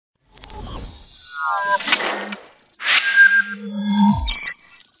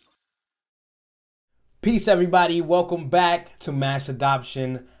Peace, everybody. Welcome back to Mass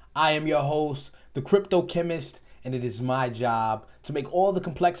Adoption. I am your host, the Kryptokhemist, and it is my job to make all the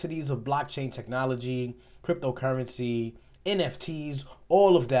complexities of blockchain technology, cryptocurrency, NFTs,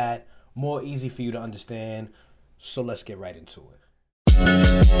 all of that more easy for you to understand. So let's get right into it.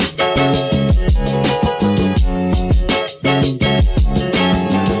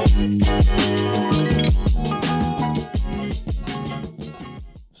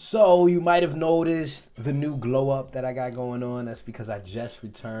 So you might have noticed the new glow up that I got going on. That's because I just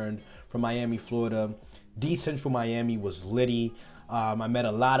returned from Miami, Florida. Dcentral Miami was litty. I met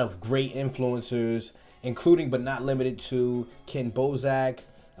a lot of great influencers, including but not limited to Ken Bozak.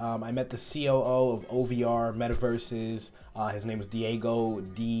 I met the COO of OVR Metaverses. His name is Diego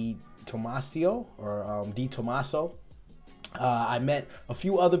D. Tomasio or D. Tomaso. I met a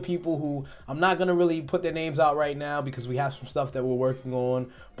few other people who I'm not going to really put their names out right now because we have some stuff that we're working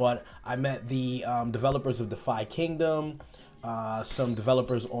on. But I met the developers of DeFi Kingdom, some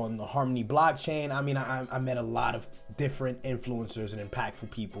developers on the Harmony blockchain. I mean, I met a lot of different influencers and impactful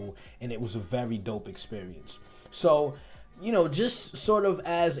people, and it was a very dope experience. So, just sort of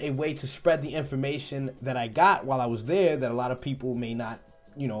as a way to spread the information that I got while I was there that a lot of people may not,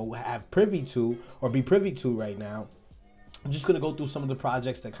 have privy to or be privy to right now. I'm just going to go through some of the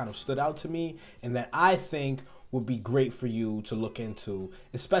projects that kind of stood out to me and that I think would be great for you to look into,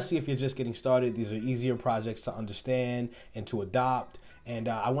 especially if you're just getting started. These are easier projects to understand and to adopt. And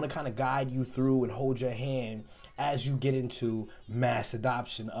I want to kind of guide you through and hold your hand as you get into mass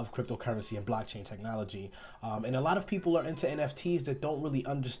adoption of cryptocurrency and blockchain technology. And a lot of people are into NFTs that don't really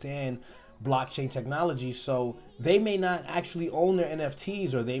understand blockchain technology, so they may not actually own their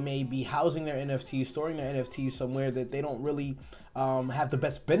NFTs, or they may be housing their NFTs, storing their NFTs somewhere that they don't really have the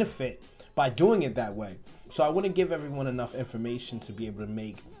best benefit by doing it that way. So I want to give everyone enough information to be able to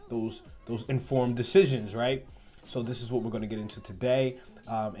make those informed decisions, right? So this is what we're going to get into today,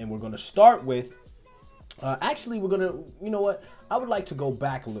 and we're going to start with actually we're going to, I would like to go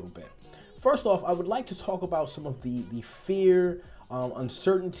back a little bit. First off, I would like to talk about some of the fear,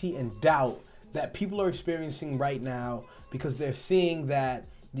 uncertainty and doubt that people are experiencing right now because they're seeing that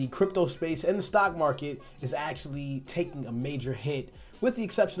the crypto space and the stock market is actually taking a major hit, with the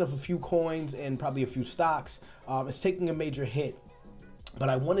exception of a few coins and probably a few stocks. It's taking a major hit. But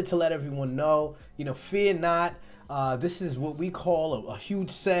I wanted to let everyone know, fear not. This is what we call a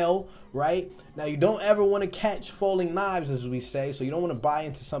huge sell, right? Now, you don't ever want to catch falling knives, as we say, so you don't want to buy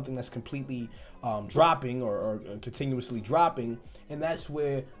into something that's completely dropping or continuously dropping, and that's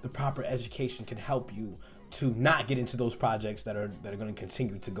where the proper education can help you to not get into those projects that are going to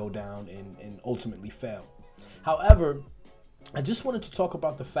continue to go down and ultimately fail. However, I just wanted to talk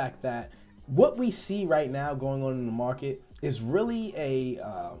about the fact that what we see right now going on in the market is really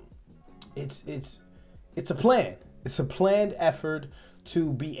it's a plan. It's a planned effort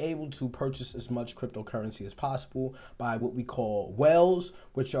to be able to purchase as much cryptocurrency as possible by what we call whales,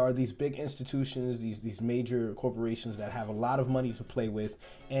 which are these big institutions, these major corporations that have a lot of money to play with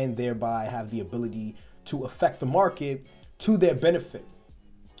and thereby have the ability to affect the market to their benefit.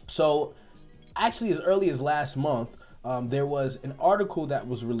 So actually, as early as last month, there was an article that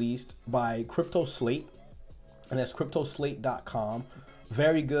was released by CryptoSlate, and that's cryptoslate.com.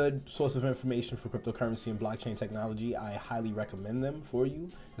 Very good source of information for cryptocurrency and blockchain technology. I highly recommend them for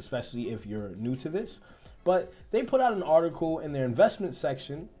you, especially if you're new to this. But they put out an article in their investment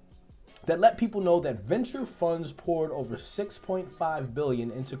section that let people know that venture funds poured over $6.5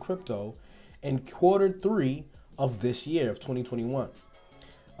 billion into crypto in Q3 of this year, of 2021.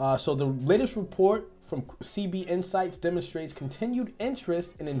 So the latest report from CB Insights demonstrates continued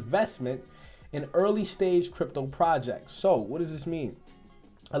interest in investment in early stage crypto projects. So what does this mean?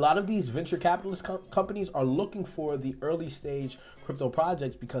 A lot of these venture capitalist companies are looking for the early stage crypto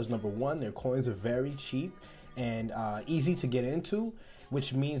projects because, number one, their coins are very cheap and easy to get into,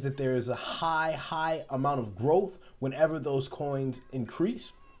 which means that there is a high amount of growth whenever those coins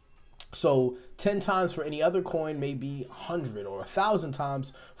increase. So 10 times for any other coin may be 100 or 1,000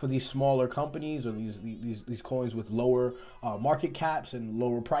 times for these smaller companies or these coins with lower market caps and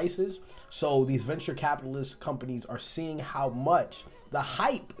lower prices. So these venture capitalist companies are seeing how much the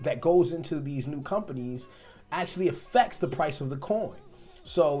hype that goes into these new companies actually affects the price of the coin.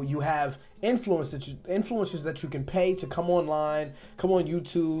 So you have influencers that you can pay to come online, come on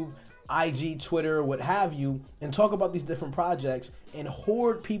YouTube, IG, Twitter, what have you, and talk about these different projects and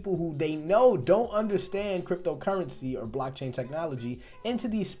hoard people who they know don't understand cryptocurrency or blockchain technology into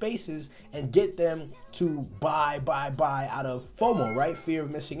these spaces and get them to buy out of FOMO, right? Fear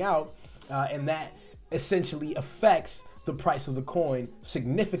of missing out. And that essentially affects the price of the coin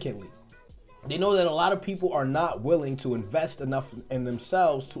significantly. They know that a lot of people are not willing to invest enough in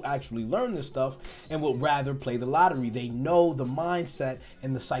themselves to actually learn this stuff and will rather play the lottery. They know the mindset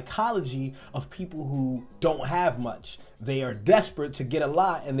and the psychology of people who don't have much. They are desperate to get a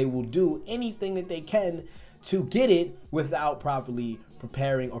lot, and they will do anything that they can to get it without properly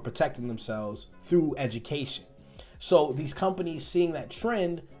preparing or protecting themselves through education. So these companies, seeing that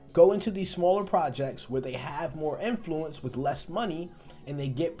trend, go into these smaller projects where they have more influence with less money, and they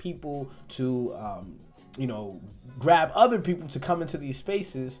get people to, grab other people to come into these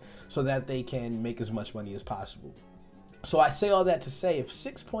spaces so that they can make as much money as possible. So I say all that to say, if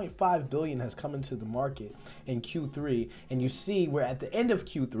 6.5 billion has come into the market in Q3, and you see we're at the end of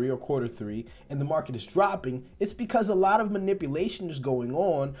Q3 or quarter three, and the market is dropping, it's because a lot of manipulation is going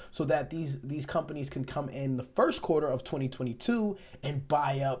on so that these companies can come in the first quarter of 2022 and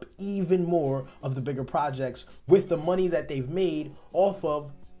buy up even more of the bigger projects with the money that they've made off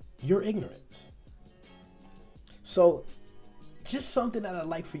of your ignorance. So just something that I'd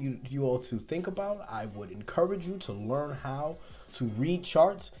like for you all to think about. I would encourage you to learn how to read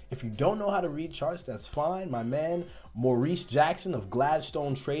charts. If you don't know how to read charts, that's fine. My man, Maurice Jackson of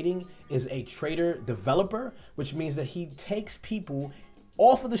Gladstone Trading, is a trader developer, which means that he takes people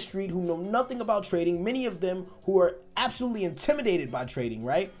off of the street who know nothing about trading, many of them who are absolutely intimidated by trading,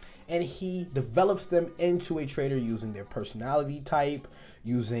 right? And he develops them into a trader using their personality type,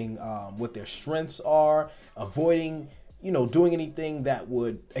 using what their strengths are, avoiding doing anything that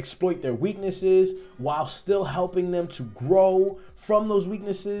would exploit their weaknesses while still helping them to grow from those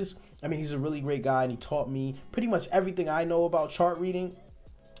weaknesses. I mean, he's a really great guy, and he taught me pretty much everything I know about chart reading.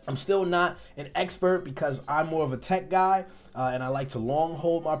 I'm still not an expert because I'm more of a tech guy, and I like to long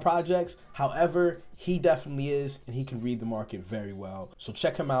hold my projects. However, he definitely is, and he can read the market very well. So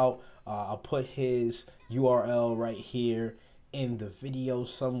check him out. I'll put his URL right here in the video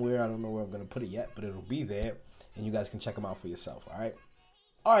somewhere. I don't know where I'm going to put it yet, but it'll be there. And you guys can check them out for yourself, all right?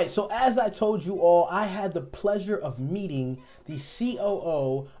 All right, so as I told you all, I had the pleasure of meeting the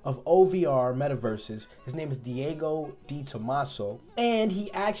COO of OVR Metaverses. His name is Diego Di Tommaso, and he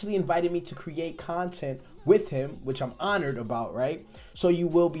actually invited me to create content with him, which I'm honored about, right? So you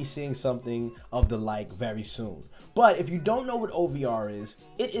will be seeing something of the like very soon. But if you don't know what OVR is,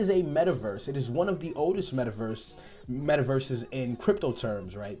 it is a metaverse. It is one of the oldest metaverses in crypto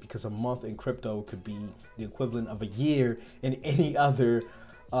terms, right? Because a month in crypto could be the equivalent of a year in any other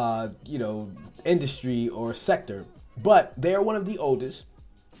industry or sector. But they are one of the oldest.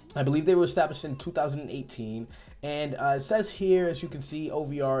 I believe they were established in 2018. And it says here, as you can see,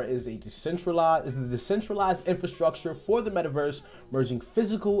 OVR is the decentralized infrastructure for the metaverse, merging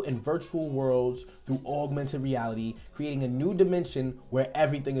physical and virtual worlds through augmented reality, creating a new dimension where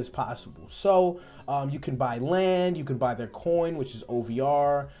everything is possible. So you can buy land, you can buy their coin, which is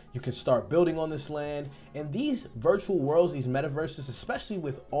OVR, you can start building on this land. And these virtual worlds, these metaverses, especially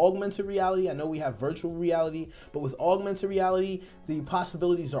with augmented reality, I know we have virtual reality, but with augmented reality, the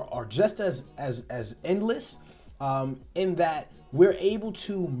possibilities are just as endless. In that we're able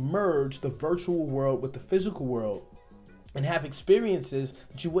to merge the virtual world with the physical world and have experiences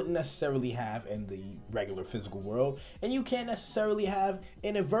that you wouldn't necessarily have in the regular physical world, and you can't necessarily have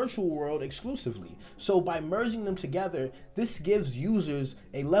in a virtual world exclusively. So by merging them together, this gives users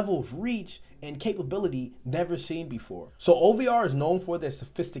a level of reach and capability never seen before. So OVR is known for their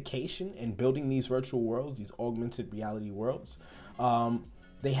sophistication in building these virtual worlds, these augmented reality worlds.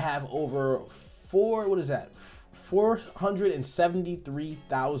 They have over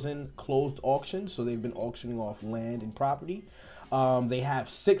 473,000 closed auctions. So they've been auctioning off land and property. They have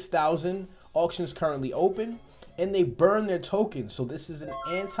 6,000 auctions currently open, and they burn their tokens. So this is an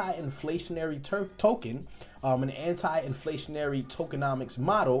anti-inflationary token, an anti-inflationary tokenomics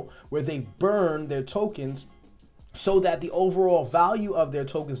model where they burn their tokens so that the overall value of their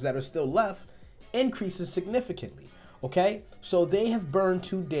tokens that are still left increases significantly. Okay, so they have burned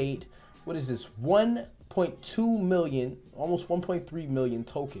to date, 1.2 million, almost 1.3 million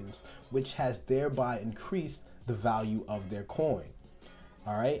tokens, which has thereby increased the value of their coin.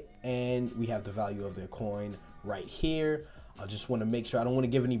 All right, and we have the value of their coin right here. I just want to make sure I don't want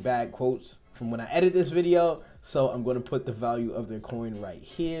to give any bad quotes from when I edit this video, so I'm going to put the value of their coin right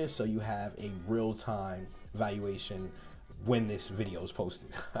here so you have a real-time valuation when this video is posted.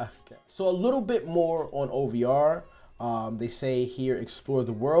 Okay. So a little bit more on OVR. They say here, explore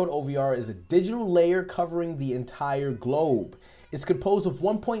the world. OVR is a digital layer covering the entire globe. It's composed of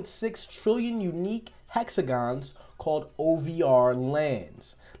 1.6 trillion unique hexagons called OVR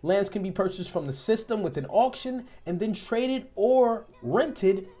lands. Lands can be purchased from the system with an auction and then traded or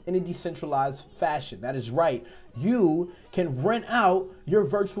rented in a decentralized fashion. That is right. You can rent out your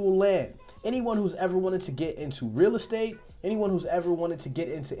virtual land. anyone who's ever wanted to get into real estate, anyone who's ever wanted to get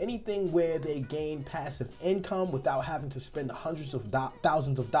into anything where they gain passive income without having to spend hundreds of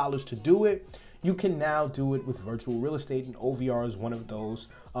thousands of dollars to do it, you can now do it with virtual real estate, and OVR is one of those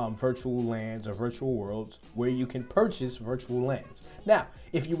virtual lands or virtual worlds where you can purchase virtual lands. Now,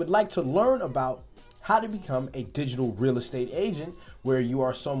 if you would like to learn about how to become a digital real estate agent, where you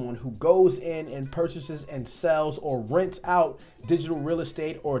are someone who goes in and purchases and sells or rents out digital real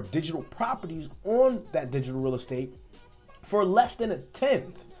estate or digital properties on that digital real estate for less than a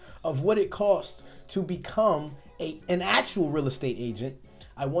tenth of what it costs to become an actual real estate agent,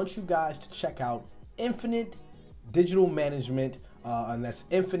 I want you guys to check out Infinite Digital Management, and that's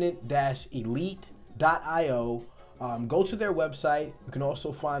infinite-elite.io. Go to their website. You can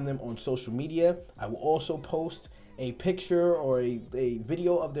also find them on social media. I will also post a picture or a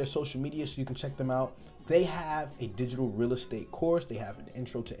video of their social media so you can check them out. They have a digital real estate course. They have an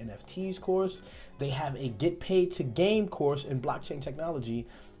intro to NFTs course. They have a get paid to game course in blockchain technology.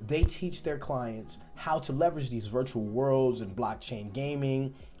 They teach their clients how to leverage these virtual worlds and blockchain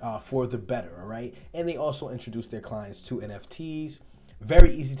gaming for the better, all right? And they also introduce their clients to NFTs.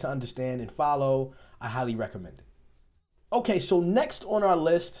 Very easy to understand and follow. I highly recommend it. Okay, so next on our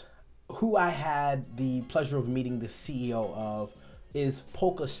list, who I had the pleasure of meeting the CEO of is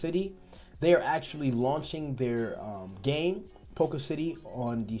Polka City. They are actually launching their game, Polka City,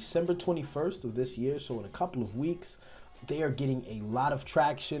 on December 21st of this year, so in a couple of weeks. They are getting a lot of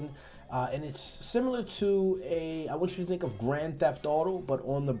traction, and it's similar to I want you to think of Grand Theft Auto, but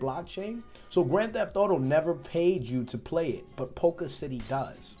on the blockchain. So Grand Theft Auto never paid you to play it, but Polka City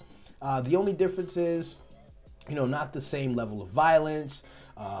does. The only difference is, not the same level of violence,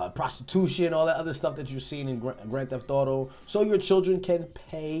 prostitution, all that other stuff that you're seeing in Grand Theft Auto. So your children can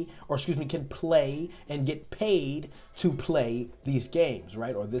play and get paid to play these games,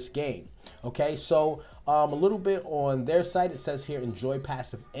 right? Or this game. Okay, so a little bit on their site. It says here, enjoy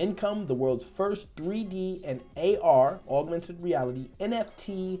passive income, the world's first 3D and AR, augmented reality,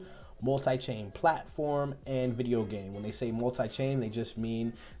 NFT, multi-chain platform and video game. When they say multi-chain, they just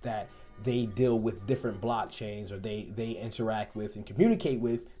mean that they deal with different blockchains, or they interact with and communicate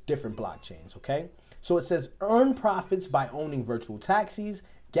with different blockchains, okay? So it says earn profits by owning virtual taxis,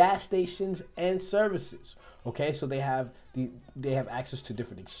 gas stations, and services, okay? So they have access to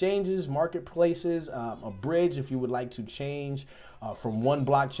different exchanges, marketplaces, a bridge if you would like to change from one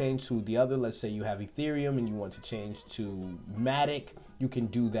blockchain to the other. Let's say you have Ethereum and you want to change to Matic, you can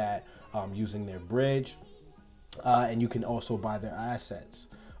do that using their bridge, and you can also buy their assets.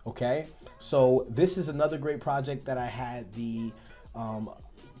 Okay, so this is another great project that I had the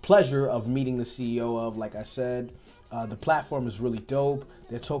pleasure of meeting the CEO of. Like I said, the platform is really dope.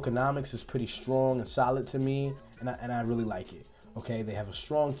 Their tokenomics is pretty strong and solid to me, and I really like it. Okay, they have a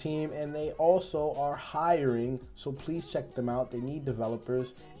strong team, and they also are hiring, so please check them out. They need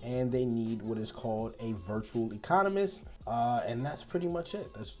developers, and they need what is called a virtual economist, and that's pretty much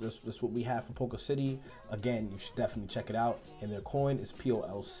it. That's what we have for Polka City. Again, you should definitely check it out. And their coin is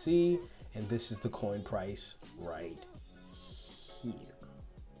POLC, and this is the coin price right here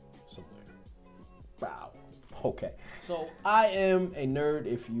somewhere. Wow. Okay, so I am a nerd.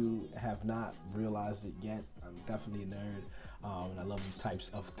 If you have not realized it yet, I'm definitely a nerd. And I love these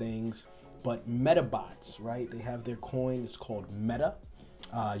types of things. But MetaBots, right? They have their coin. It's called Meta.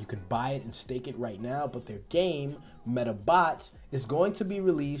 You can buy it and stake it right now. But their game, MetaBots, is going to be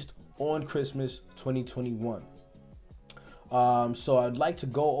released on Christmas 2021. So I'd like to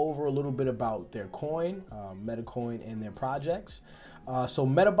go over a little bit about their coin, MetaCoin, and their projects. So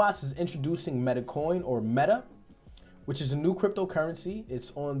MetaBots is introducing MetaCoin, or Meta, which is a new cryptocurrency.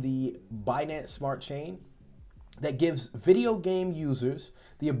 It's on the Binance Smart Chain, that gives video game users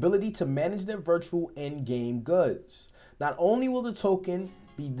the ability to manage their virtual in-game goods. Not only will the token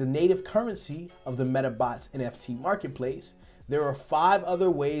be the native currency of the MetaBots NFT marketplace, there are 5 other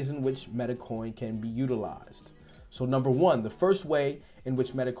ways in which MetaCoin can be utilized. So number 1, the first way in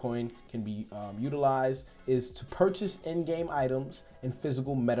which MetaCoin can be utilized is to purchase in-game items and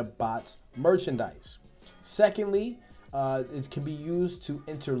physical MetaBots merchandise. Secondly, it can be used to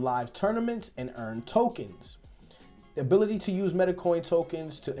enter live tournaments and earn tokens. The ability to use MetaCoin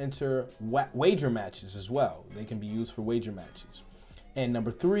tokens to enter wager matches as well. They can be used for wager matches. And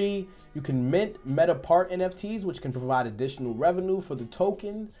number 3, you can mint MetaPart NFTs, which can provide additional revenue for the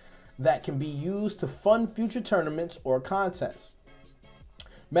token that can be used to fund future tournaments or contests.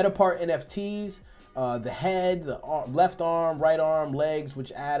 MetaPart NFTs, the head, the left arm, right arm, legs,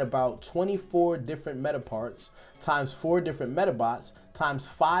 which add about 24 different MetaParts times 4 different MetaBots times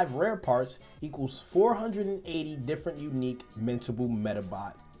 5 rare parts equals 480 different unique mintable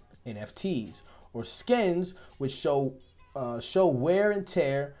MetaBot NFTs, or skins, which show wear and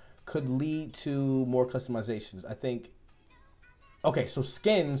tear could lead to more customizations. I think. Okay, so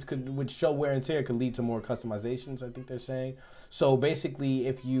skins which show wear and tear could lead to more customizations, I think they're saying. So basically,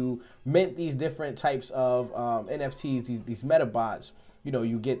 if you mint these different types of NFTs, these metabots,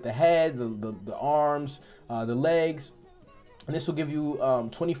 you get the head, the arms, the legs, and this will give you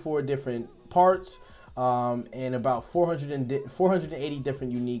 24 different parts and about 480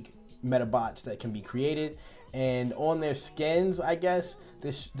 different unique metabots that can be created. And on their skins, I guess,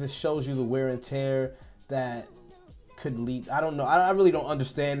 this shows you the wear and tear that could lead. I don't know. I really don't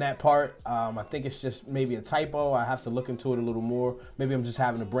understand that part. I think it's just maybe a typo. I have to look into it a little more. Maybe I'm just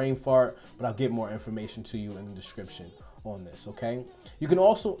having a brain fart, but I'll get more information to you in the description on this, okay? You can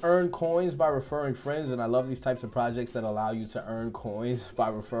also earn coins by referring friends, and I love these types of projects that allow you to earn coins by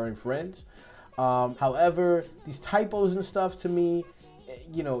referring friends. However, these typos and stuff, to me,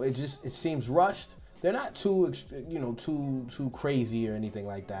 it seems rushed. They're not too crazy or anything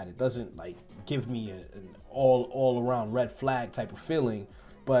like that. It doesn't like give me an all around red flag type of feeling,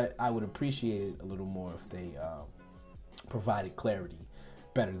 but I would appreciate it a little more if they provided clarity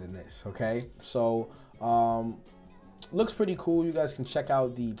better than this. Okay, so looks pretty cool. You guys can check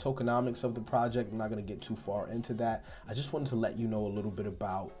out the tokenomics of the project. I'm not going to get too far into that. I just wanted to let you know a little bit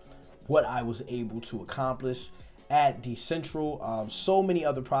about what I was able to accomplish at Dcentral. So many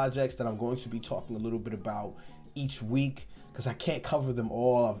other projects that I'm going to be talking a little bit about each week because I can't cover them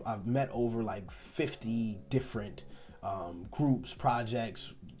all. I've met over like 50 different groups,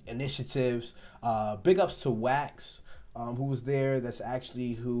 projects, initiatives. Big ups to Wax, who was there. That's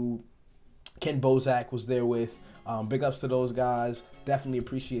actually who Ken Bozak was there with. Big ups to those guys. Definitely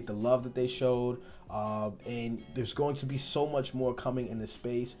appreciate the love that they showed. And there's going to be so much more coming in this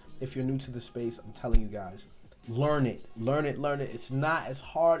space. If you're new to the space, I'm telling you guys, learn it. It's not as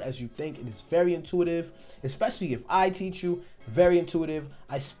hard as you think. It is very intuitive, especially if I teach you. Very intuitive.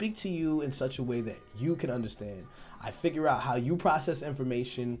 I speak to you in such a way that you can understand. I figure out how you process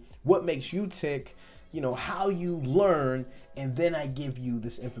information, what makes you tick, how you learn, and then I give you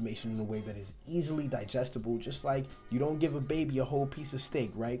this information in a way that is easily digestible, just like you don't give a baby a whole piece of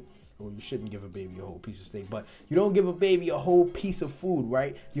steak, right? Or you shouldn't give a baby a whole piece of steak, but you don't give a baby a whole piece of food,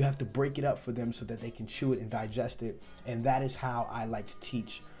 right? You have to break it up for them so that they can chew it and digest it. And that is how I like to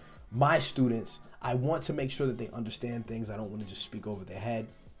teach my students. I want to make sure that they understand things. I don't want to just speak over their head.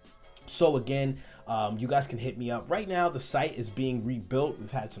 So again, you guys can hit me up. Right now, the site is being rebuilt. We've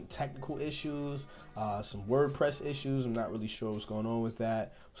had some technical issues, some WordPress issues. I'm not really sure what's going on with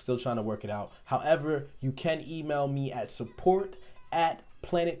that. Still trying to work it out. However, you can email me at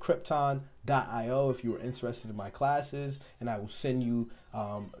support@planetkrypton.io if you are interested in my classes, and I will send you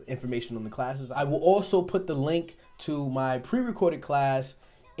information on the classes. I will also put the link to my pre-recorded class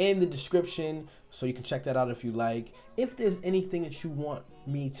in the description, so you can check that out if you like. If there's anything that you want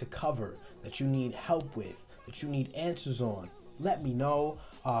me to cover, that you need help with, that you need answers on, let me know.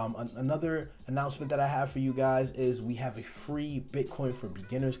 Another announcement that I have for you guys is we have a free Bitcoin for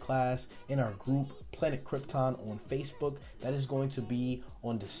Beginners class in our group Planet Krypton on Facebook. That is going to be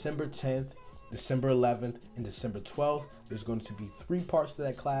on December 10th, December 11th, and December 12th. There's going to be 3 parts to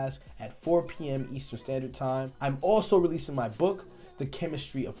that class at 4 p.m. Eastern Standard Time. I'm also releasing my book, The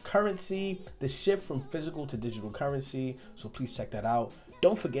Chemistry of Currency, the shift from physical to digital currency. So please check that out.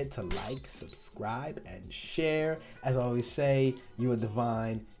 Don't forget to like, subscribe, and share. As I always say, you are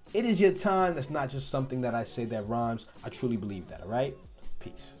divine. It is your time. That's not just something that I say that rhymes. I truly believe that, all right?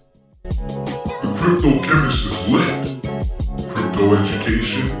 Peace. The Kryptokhemist is lit. Crypto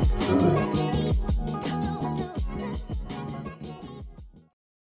education for all.